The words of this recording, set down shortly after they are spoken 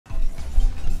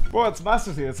Bro, it's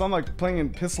Master Tier. It's not like playing in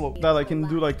pistol that I can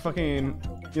do like fucking,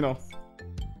 you know,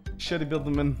 shitty build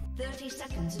them in.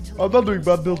 I'm not doing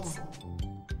bad builds.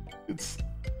 It's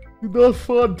not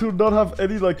fun to not have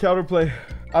any like counterplay.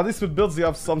 At least with builds you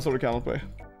have some sort of counterplay.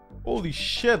 Holy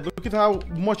shit, look at how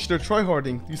much they're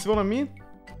tryharding. You see what I mean?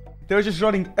 They're just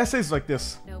running essays like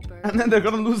this. And then they're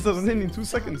gonna lose the lane in 2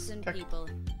 seconds.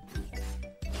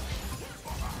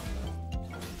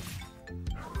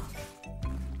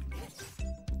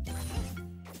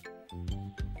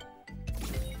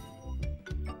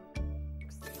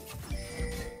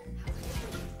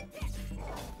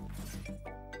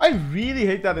 I really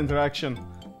hate that interaction.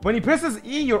 When he presses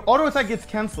E, your auto attack gets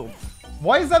cancelled.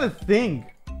 Why is that a thing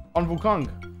on Wukong?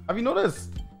 Have you noticed?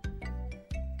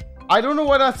 I don't know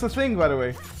why that's a thing, by the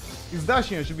way. He's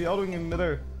dashing, I should be autoing in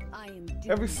midair.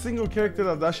 Every single character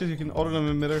that dashes, you can auto them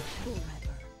in midair.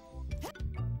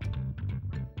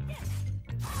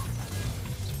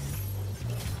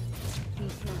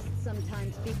 Peace must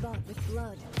sometimes be bought with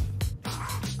blood.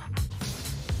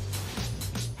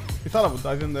 He thought I would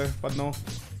dive him there, but no.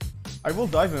 I will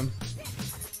dive him.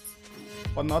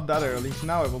 But not that early.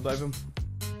 Now I will dive him.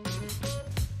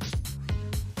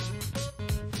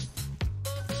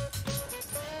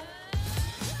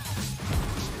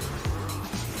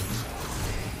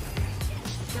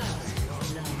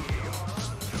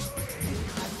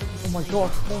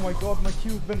 Oh my god, my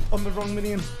Q went on the wrong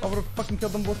minion. I would have fucking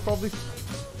killed them both probably.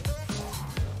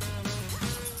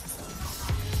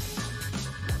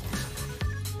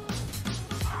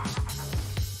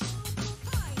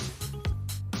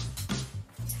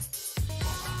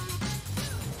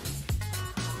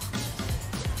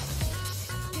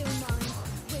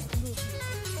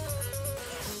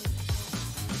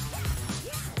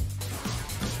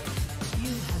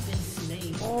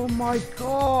 Oh my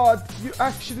god! You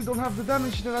actually don't have the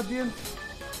damage there at the end.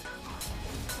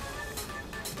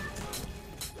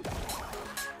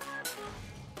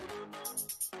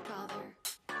 Father,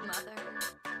 mother,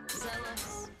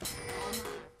 zealous,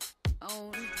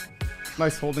 own.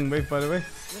 Nice holding wave, by the way.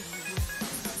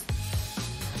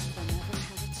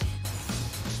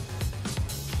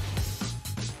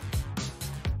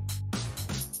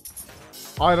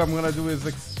 Alright, I'm gonna do is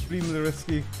extremely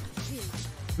risky.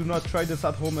 Do not try this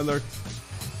at home, alert.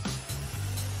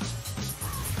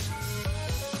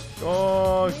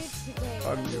 Oh, it's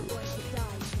on you.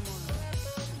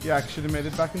 Yeah, actually made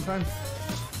it back in time.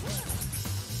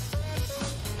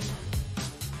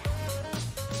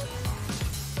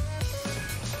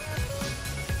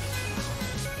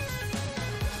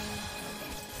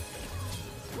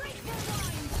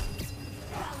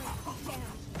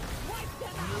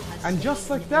 And just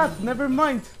like that, never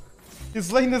mind. His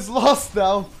lane is lost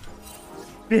now.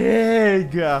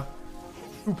 Big. 2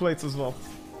 plates as well.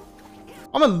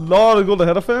 I'm a lot of gold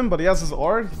ahead of him, but he has his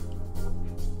R.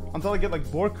 Until I get like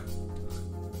Bork,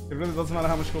 it really doesn't matter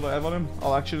how much gold I have on him.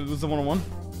 I'll actually lose the 1-on-1.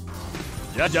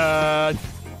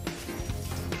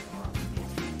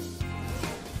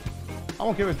 I'm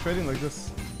okay with trading like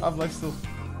this. I have life still.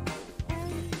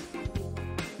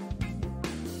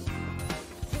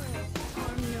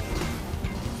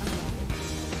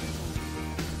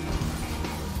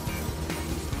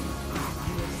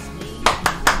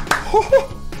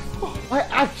 I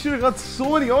actually got so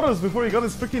many autos before he got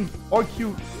his freaking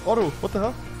RQ auto. What the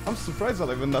hell? I'm surprised that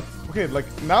I win that. Okay, like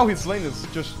now his lane is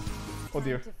just... Oh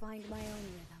dear. To find my own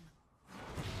rhythm.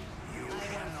 I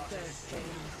want third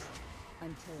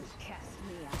until it casts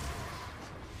me out.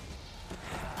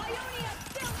 Ionia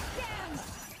still stands!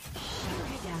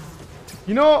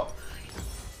 You know,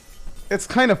 it's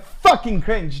kind of fucking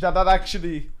cringe that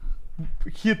actually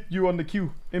hit you on the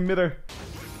Q in midair.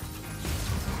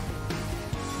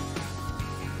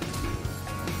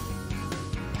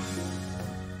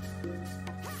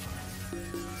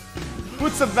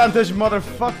 Puts advantage,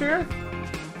 motherfucker!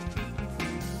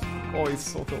 Oh, he's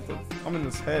so tilted. I'm in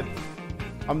his head.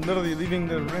 I'm literally leaving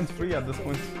the rent free at this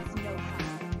point.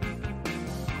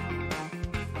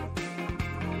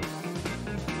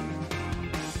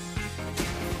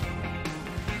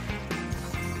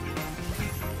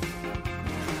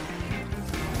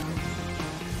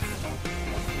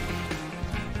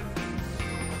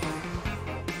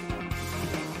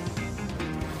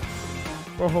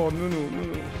 Oh, no.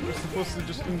 You're supposed to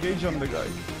just engage on the guy.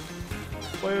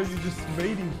 Why are you just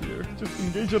waiting here? Just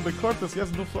engage on the Corpus, he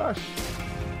has no flash.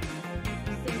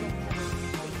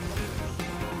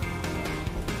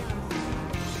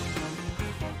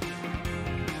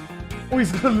 Oh,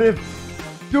 he's gonna live.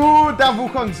 Dude, that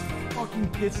Wukong's fucking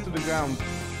pissed to the ground.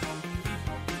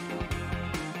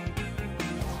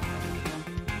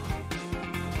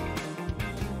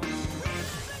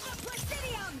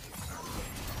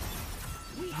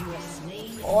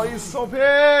 Oh, he's so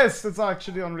pissed! It's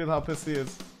actually unreal how pissed he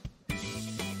is.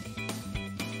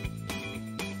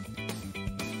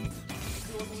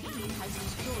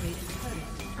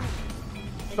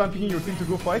 Start picking your team to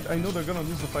go fight. I know they're gonna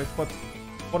lose the fight, but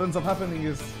what ends up happening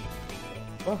is...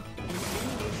 Oh.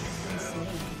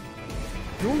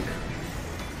 Yoink.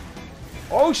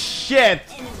 Oh shit!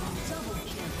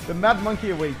 The mad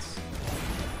monkey awaits.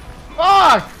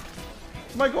 Fuck!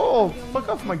 My goal! Fuck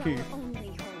off, monkey.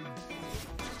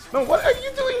 No, what are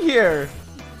you doing here?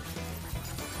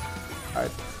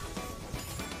 Alright.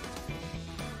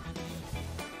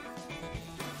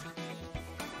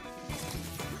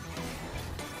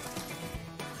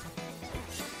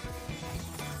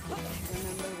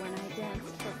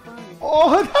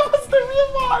 Oh, that was the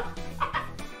real one!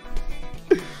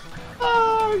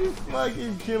 Oh, you're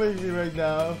fucking killing me right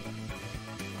now.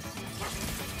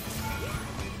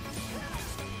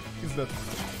 He's dead.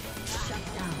 Shut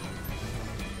down.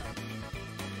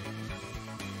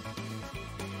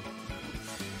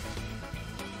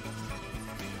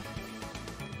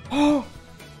 Oh!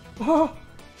 Oh!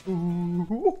 Ooh.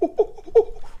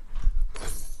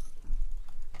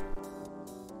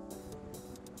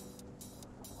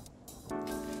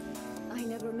 I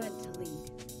never meant to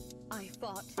lead. I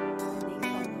fought and they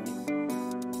followed.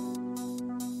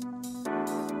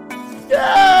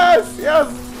 Yes! Yes!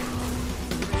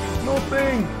 No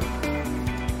thing!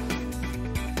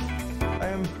 I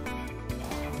am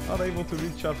not able to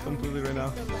reach out completely right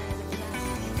now.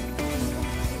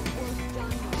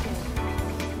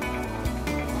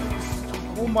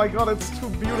 Oh my god, it's too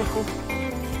beautiful.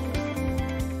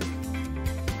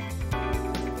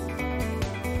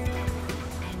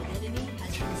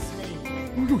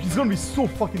 Ooh, he's gonna be so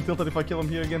fucking tilted if I kill him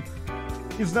here again.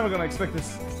 He's never gonna expect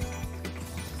this.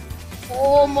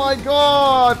 Oh my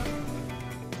god!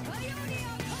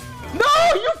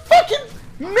 No, you fucking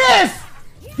missed!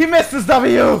 He missed his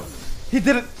W! He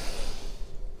didn't.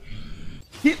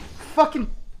 He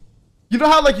fucking. You know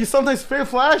how like you sometimes fail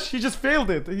flash? He just failed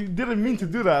it. He didn't mean to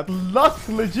do that. Luck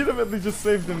legitimately just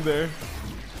saved him there.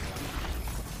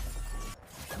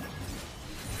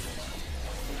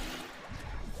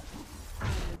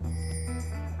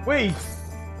 Wait!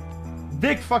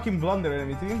 Big fucking blunder,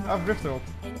 enemy team. I've ripped out.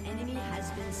 An enemy has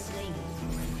been slain.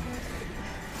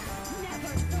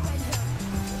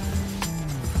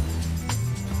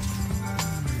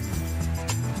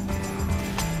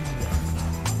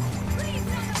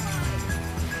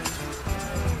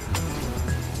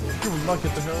 You will not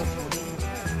get the hell.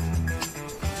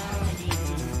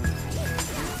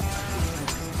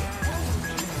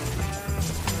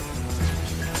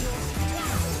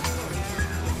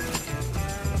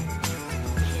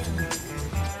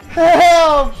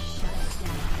 Help!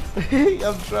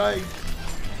 I'm trying.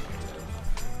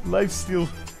 Life steal.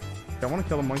 I want to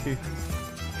kill a monkey.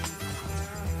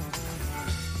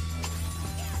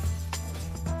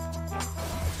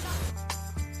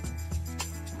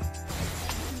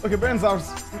 Okay, Baron's ours.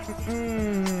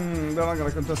 They're not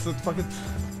gonna contest it. Fuck it.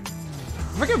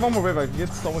 If I get one more wave, I can get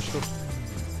so much stuff.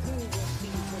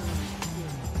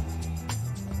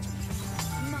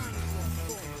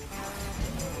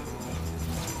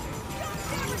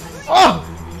 Oh!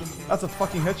 That's a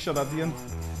fucking headshot at the end.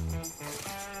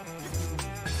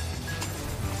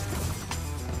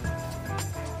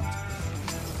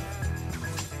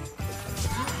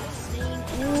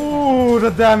 Ooh, the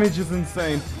damage is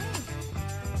insane.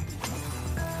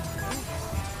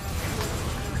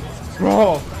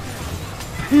 Bro!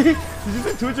 Did you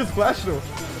see Twitch's flash though?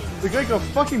 The guy got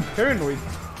fucking paranoid.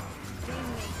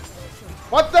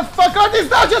 What the fuck are these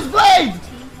dodges, Blade?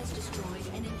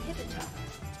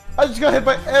 I just got hit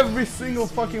by every single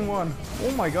fucking one.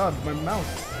 Oh my god, my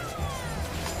mouse.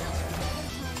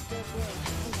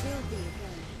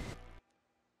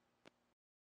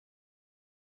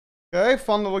 Okay,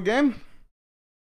 fun little game.